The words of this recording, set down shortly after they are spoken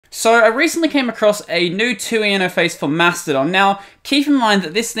So I recently came across a new TUI interface for Mastodon. Now, keep in mind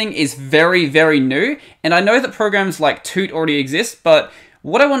that this thing is very, very new, and I know that programs like Tut already exist, but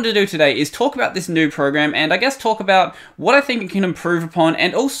what I wanted to do today is talk about this new program, and I guess talk about what I think it can improve upon,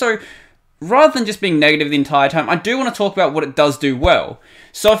 and also, rather than just being negative the entire time, I do want to talk about what it does do well.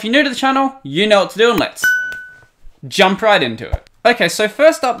 So if you're new to the channel, you know what to do, and let's jump right into it. Okay, so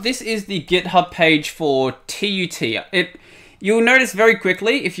first up, this is the GitHub page for TUT. You'll notice very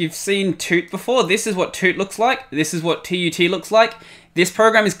quickly, if you've seen Tut before, this is what Tut looks like, this is what TUT looks like. This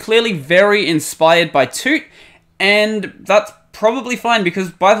program is clearly very inspired by Tut, and that's probably fine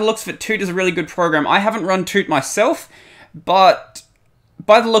because by the looks of it, Tut is a really good program. I haven't run Tut myself, but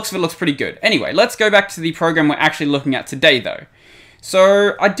by the looks of it, looks pretty good. Anyway, let's go back to the program we're actually looking at today though.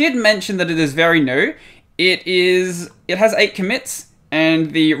 So, I did mention that it is very new. It has 8 commits, and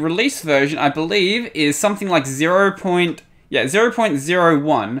the release version, I believe, is something like 0.01.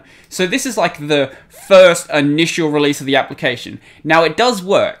 So this is like the first initial release of the application. Now it does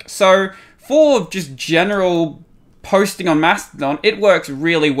work. So for just general posting on Mastodon, it works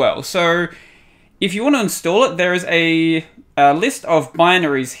really well. So if you want to install it, there is a list of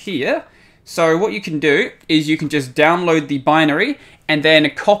binaries here. So what you can do is you can just download the binary and then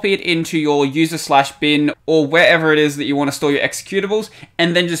copy it into your user/bin or wherever it is that you want to store your executables,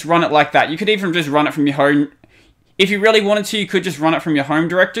 and then just run it like that. You could even just run it from your home. If you really wanted to, you could just run it from your home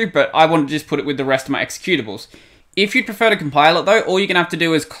directory, but I want to just put it with the rest of my executables. If you'd prefer to compile it though, all you're going to have to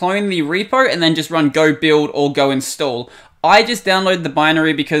do is clone the repo and then just run go build or go install. I just downloaded the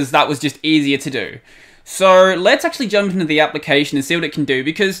binary because that was just easier to do. So let's actually jump into the application and see what it can do,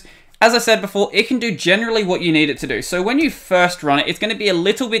 because as I said before, it can do generally what you need it to do. So when you first run it, it's going to be a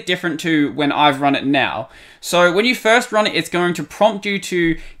little bit different to when I've run it now. So when you first run it, it's going to prompt you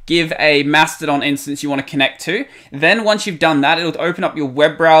to give a Mastodon instance you want to connect to. Then once you've done that, it'll open up your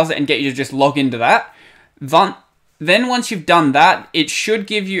web browser and get you to just log into that. Then once you've done that, it should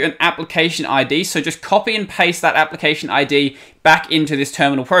give you an application ID. So just copy and paste that application ID back into this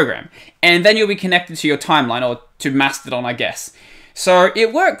terminal program. And then you'll be connected to your timeline, or to Mastodon, I guess. So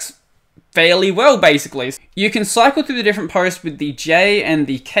it works fairly well, basically. You can cycle through the different posts with the J and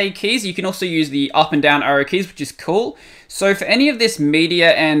the K keys. You can also use the up and down arrow keys, which is cool. So for any of this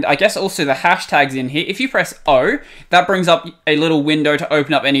media, and I guess also the hashtags in here, if you press O, that brings up a little window to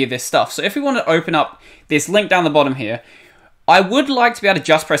open up any of this stuff. So if we want to open up this link down the bottom here, I would like to be able to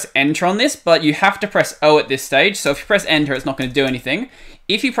just press enter on this, but you have to press O at this stage. So if you press enter, it's not going to do anything.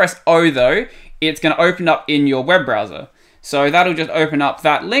 If you press O though, it's going to open up in your web browser. So that'll just open up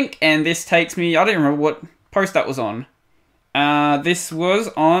that link, and this takes me, I don't remember what post that was on. This was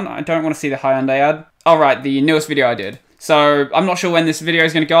on, I don't want to see the Hyundai ad. Oh right, the newest video I did. So I'm not sure when this video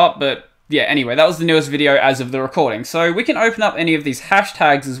is going to go up, but yeah, anyway, that was the newest video as of the recording. So we can open up any of these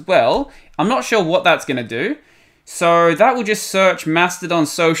hashtags as well. I'm not sure what that's going to do. So that will just search Mastodon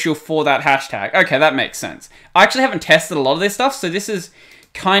social for that hashtag. Okay, that makes sense. I actually haven't tested a lot of this stuff, so this is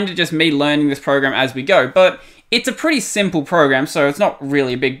kind of just me learning this program as we go. But it's a pretty simple program, so it's not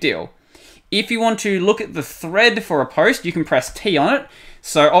really a big deal. If you want to look at the thread for a post, you can press T on it.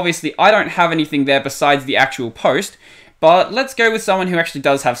 So obviously I don't have anything there besides the actual post, but let's go with someone who actually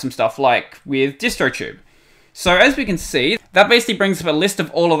does have some stuff, like with DistroTube. So as we can see, that basically brings up a list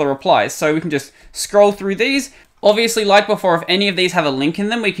of all of the replies. So we can just scroll through these. Obviously, like before, if any of these have a link in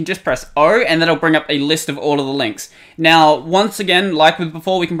them, we can just press O, and that'll bring up a list of all of the links. Now, once again, like with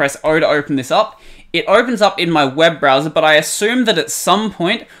before, we can press O to open this up. It opens up in my web browser, but I assume that at some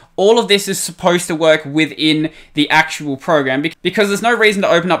point, all of this is supposed to work within the actual program, because there's no reason to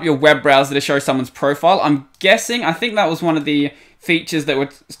open up your web browser to show someone's profile. I'm guessing, I think that was one of the features that were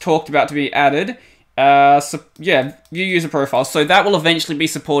talked about to be added. So yeah, view user profile. So that will eventually be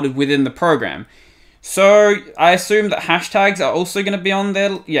supported within the program. So I assume that hashtags are also going to be on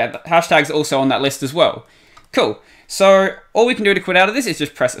there. Yeah, the hashtags are also on that list as well. Cool. So all we can do to quit out of this is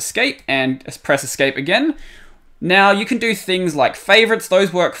just press escape and press escape again. Now you can do things like favorites,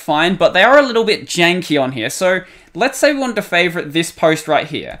 those work fine, but they are a little bit janky on here. So let's say we wanted to favorite this post right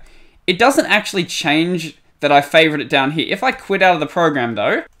here. It doesn't actually change that I favorite it down here. If I quit out of the program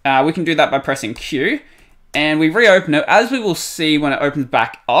though, we can do that by pressing Q, and we reopen it. As we will see when it opens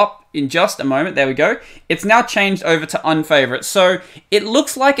back up in just a moment, there we go. It's now changed over to unfavorite. So it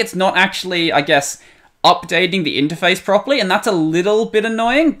looks like it's not actually, I guess, updating the interface properly, and that's a little bit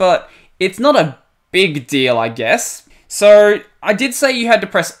annoying, but it's not a big deal, I guess. So I did say you had to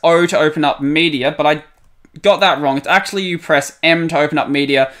press O to open up media, but I got that wrong. It's actually you press M to open up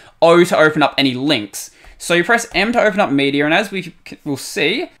media, O to open up any links. So you press M to open up media, and as we will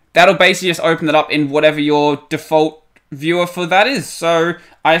see, that'll basically just open it up in whatever your default viewer for that is. So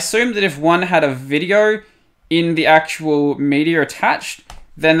I assume that if one had a video in the actual media attached,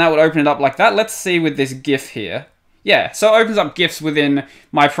 then that would open it up like that. Let's see with this GIF here. Yeah, so it opens up GIFs within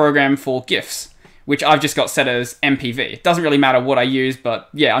my program for GIFs, which I've just got set as MPV. It doesn't really matter what I use, but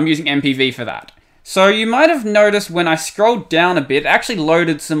yeah, I'm using MPV for that. So you might have noticed when I scrolled down a bit, it actually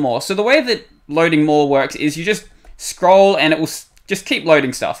loaded some more. So the way that loading more works is you just scroll and it will just keep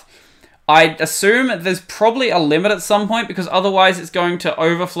loading stuff. I assume there's probably a limit at some point because otherwise it's going to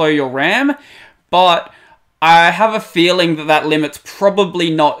overflow your RAM, but I have a feeling that that limit's probably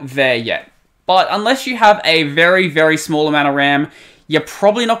not there yet. But unless you have a very, very small amount of RAM, you're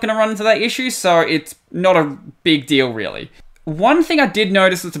probably not going to run into that issue, so it's not a big deal really. One thing I did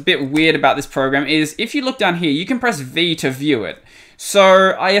notice that's a bit weird about this program is if you look down here, you can press V to view it. So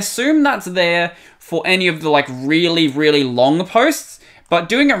I assume that's there for any of the like really, really long posts, but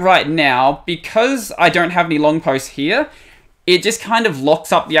doing it right now, because I don't have any long posts here, it just kind of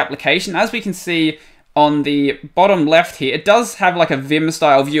locks up the application. As we can see on the bottom left here, it does have like a Vim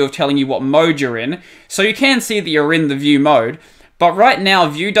style view of telling you what mode you're in. So you can see that you're in the view mode. But right now,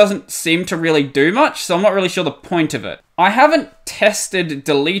 view doesn't seem to really do much, so I'm not really sure the point of it. I haven't tested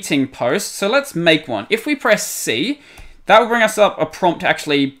deleting posts, so let's make one. If we press C, that will bring us up a prompt to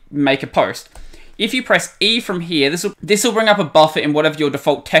actually make a post. If you press E from here, this will bring up a buffer in whatever your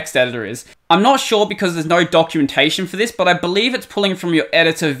default text editor is. I'm not sure because there's no documentation for this, but I believe it's pulling from your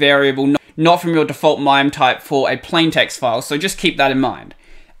editor variable, not from your default MIME type for a plain text file, so just keep that in mind.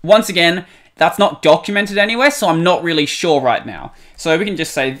 Once again, that's not documented anywhere, so I'm not really sure right now. So we can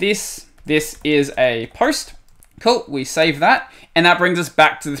just say this is a post. Cool, we save that, and that brings us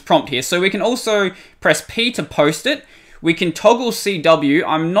back to this prompt here. So we can also press P to post it. We can toggle CW.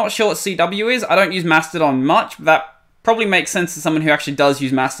 I'm not sure what CW is. I don't use Mastodon much. That probably makes sense to someone who actually does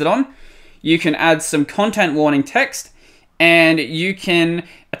use Mastodon. You can add some content warning text, and you can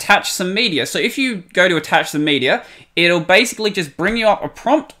attach some media. So if you go to attach some media, it'll basically just bring you up a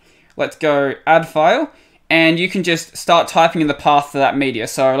prompt. Let's go add file, and you can just start typing in the path for that media.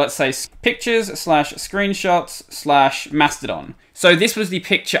 So let's say pictures/screenshots/Mastodon. So this was the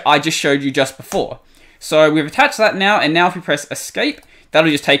picture I just showed you just before. So we've attached that now, and now if we press escape,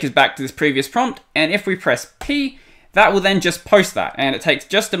 that'll just take us back to this previous prompt. And if we press P, that will then just post that. And it takes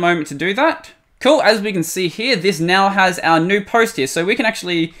just a moment to do that. Cool, as we can see here, this now has our new post here. So we can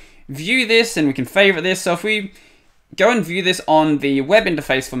actually view this and we can favorite this. So if we go and view this on the web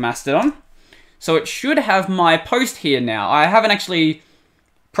interface for Mastodon, so it should have my post here now. I haven't actually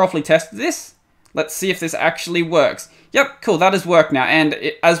properly tested this. Let's see if this actually works. Yep, cool, that has worked now. And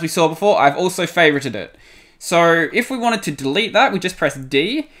as we saw before, I've also favorited it. So if we wanted to delete that, we just press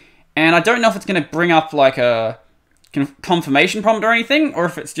D. And I don't know if it's going to bring up like a confirmation prompt or anything, or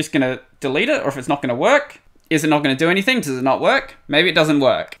if it's just going to delete it, or if it's not going to work. Is it not going to do anything? Does it not work? Maybe it doesn't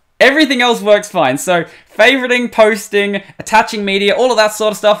work. Everything else works fine. So favoriting, posting, attaching media, all of that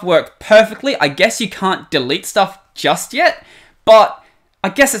sort of stuff worked perfectly. I guess you can't delete stuff just yet, but I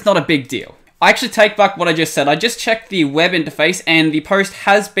guess it's not a big deal. I actually take back what I just said. I just checked the web interface and the post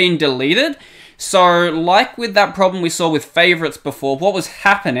has been deleted. So like with that problem we saw with favorites before, what was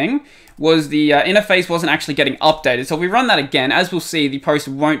happening was the interface wasn't actually getting updated. So if we run that again, as we'll see, the post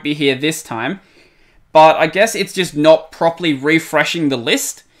won't be here this time. But I guess it's just not properly refreshing the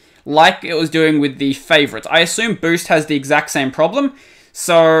list like it was doing with the favorites. I assume Boost has the exact same problem.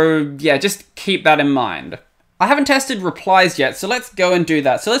 So yeah, just keep that in mind. I haven't tested replies yet, so let's go and do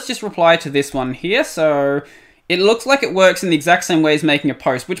that. So let's just reply to this one here. So it looks like it works in the exact same way as making a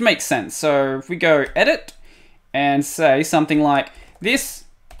post, which makes sense. So if we go edit and say something like, this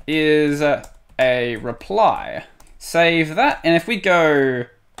is a reply, save that. And if we go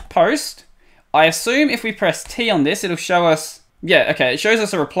post, I assume if we press T on this, it'll show us, yeah, okay, it shows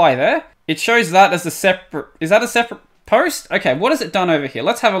us a reply there. It shows that as a separate, is that a separate post? Okay, what has it done over here?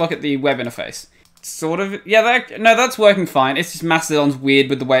 Let's have a look at the web interface. Sort of, yeah, no, that's working fine. It's just Mastodon's weird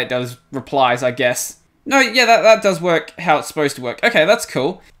with the way it does replies, I guess. No, yeah, that does work how it's supposed to work. Okay, that's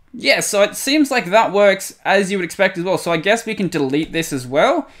cool. Yeah, so it seems like that works as you would expect as well. So I guess we can delete this as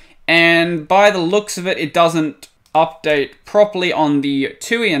well. And by the looks of it, it doesn't update properly on the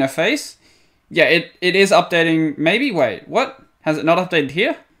TUI interface. Yeah, it is updating, maybe, wait, what? Has it not updated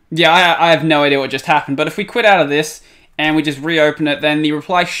here? Yeah, I have no idea what just happened, but if we quit out of this, and we just reopen it, then the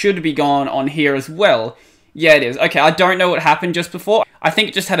reply should be gone on here as well. Yeah, it is. Okay, I don't know what happened just before. I think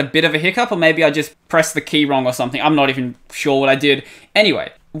it just had a bit of a hiccup, or maybe I just pressed the key wrong or something. I'm not even sure what I did.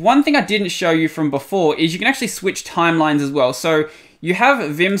 Anyway, one thing I didn't show you from before is you can actually switch timelines as well. So you have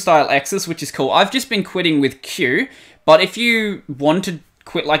Vim style X's, which is cool. I've just been quitting with Q, but if you want to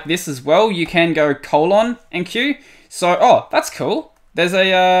quit like this as well, you can go : and Q. So, oh, that's cool. There's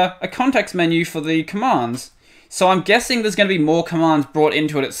a context menu for the commands. So I'm guessing there's going to be more commands brought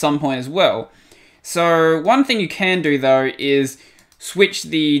into it at some point as well. So one thing you can do though is switch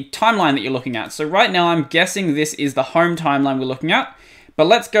the timeline that you're looking at. So right now I'm guessing this is the home timeline we're looking at. But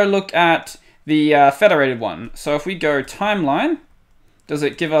let's go look at the federated one. So if we go timeline, does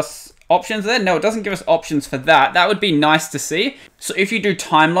it give us options there? No, it doesn't give us options for that. That would be nice to see. So if you do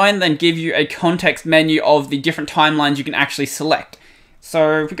timeline, then give you a context menu of the different timelines you can actually select.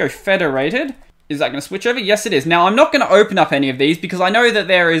 So if we go federated, is that going to switch over? Yes, it is. Now, I'm not going to open up any of these because I know that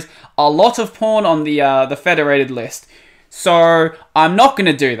there is a lot of porn on the federated list. So I'm not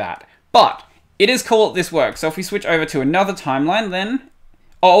going to do that. But it is cool that this works. So if we switch over to another timeline, then...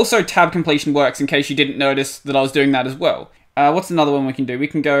 Oh, also tab completion works in case you didn't notice that I was doing that as well. What's another one we can do? We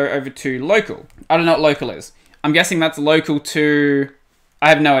can go over to local. I don't know what local is. I'm guessing that's local to... I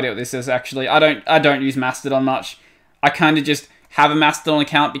have no idea what this is, actually. I don't use Mastodon much. I kind of just have a Mastodon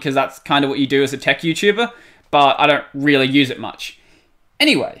account because that's kind of what you do as a tech YouTuber, but I don't really use it much.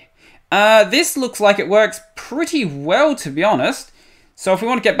 Anyway, this looks like it works pretty well, to be honest. So if we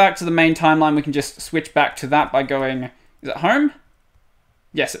want to get back to the main timeline, we can just switch back to that by going... Is it home?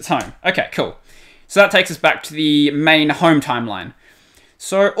 Yes, it's home. Okay, cool. So that takes us back to the main home timeline.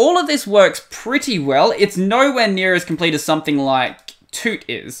 So all of this works pretty well. It's nowhere near as complete as something like Tut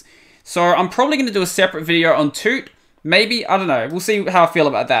is. So I'm probably going to do a separate video on Tut. Maybe, I don't know. We'll see how I feel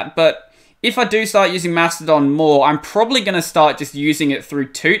about that. But if I do start using Mastodon more, I'm probably going to start just using it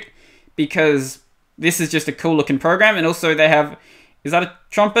through Tut because this is just a cool looking program. And also they have, is that a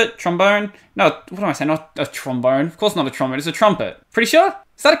trumpet? Trombone? No, what am I saying? Not a trombone. Of course not a trumpet. It's a trumpet. Pretty sure?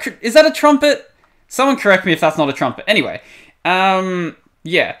 Is that a trumpet? Someone correct me if that's not a trumpet. Anyway,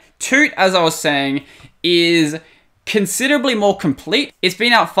 yeah. Tut, as I was saying, is considerably more complete. It's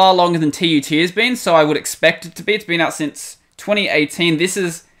been out far longer than TUT has been, so I would expect it to be. It's been out since 2018. This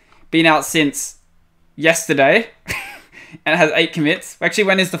has been out since yesterday, and it has 8 commits. Actually,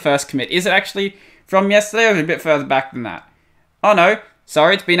 when is the first commit? Is it actually from yesterday, or is it a bit further back than that? Oh no,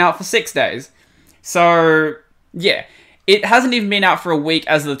 sorry, it's been out for 6 days. So, yeah. It hasn't even been out for a week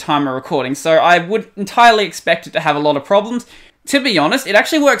as of the time of recording, so I would entirely expect it to have a lot of problems. To be honest, it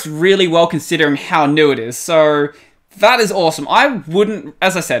actually works really well considering how new it is, so that is awesome. I wouldn't,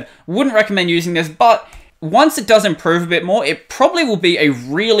 as I said, wouldn't recommend using this, but once it does improve a bit more, it probably will be a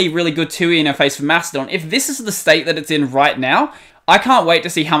really, really good TUI interface for Mastodon. If this is the state that it's in right now, I can't wait to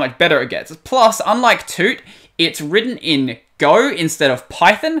see how much better it gets. Plus, unlike Tut, it's written in Go instead of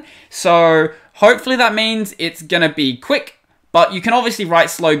Python, so hopefully that means it's gonna be quick, but you can obviously write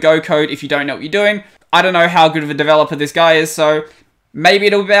slow Go code if you don't know what you're doing. I don't know how good of a developer this guy is, so maybe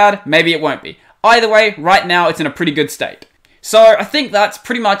it'll be bad, maybe it won't be. Either way, right now it's in a pretty good state. So I think that's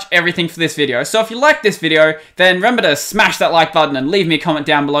pretty much everything for this video. So if you like this video, then remember to smash that like button and leave me a comment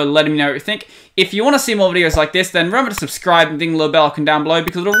down below letting me know what you think. If you want to see more videos like this, then remember to subscribe and ding the little bell icon down below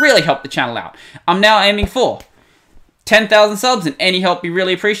because it'll really help the channel out. I'm now aiming for 10,000 subs, and any help be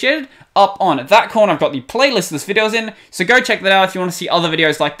really appreciated. Up on that corner, I've got the playlist of this videos in, so go check that out if you want to see other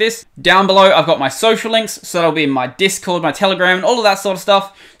videos like this. Down below, I've got my social links, so that'll be in my Discord, my Telegram, and all of that sort of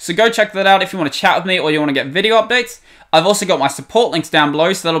stuff. So go check that out if you want to chat with me or you want to get video updates. I've also got my support links down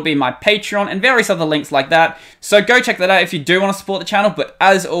below, so that'll be my Patreon and various other links like that. So go check that out if you do want to support the channel, but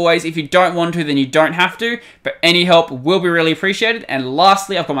as always, if you don't want to, then you don't have to, but any help will be really appreciated. And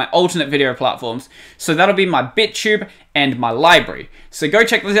lastly, I've got my alternate video platforms, so that'll be my BitTube and my library. So go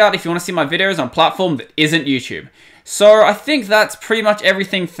check those out if you want to see my videos on a platform that isn't YouTube. So I think that's pretty much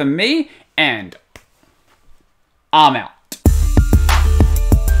everything for me, and I'm out.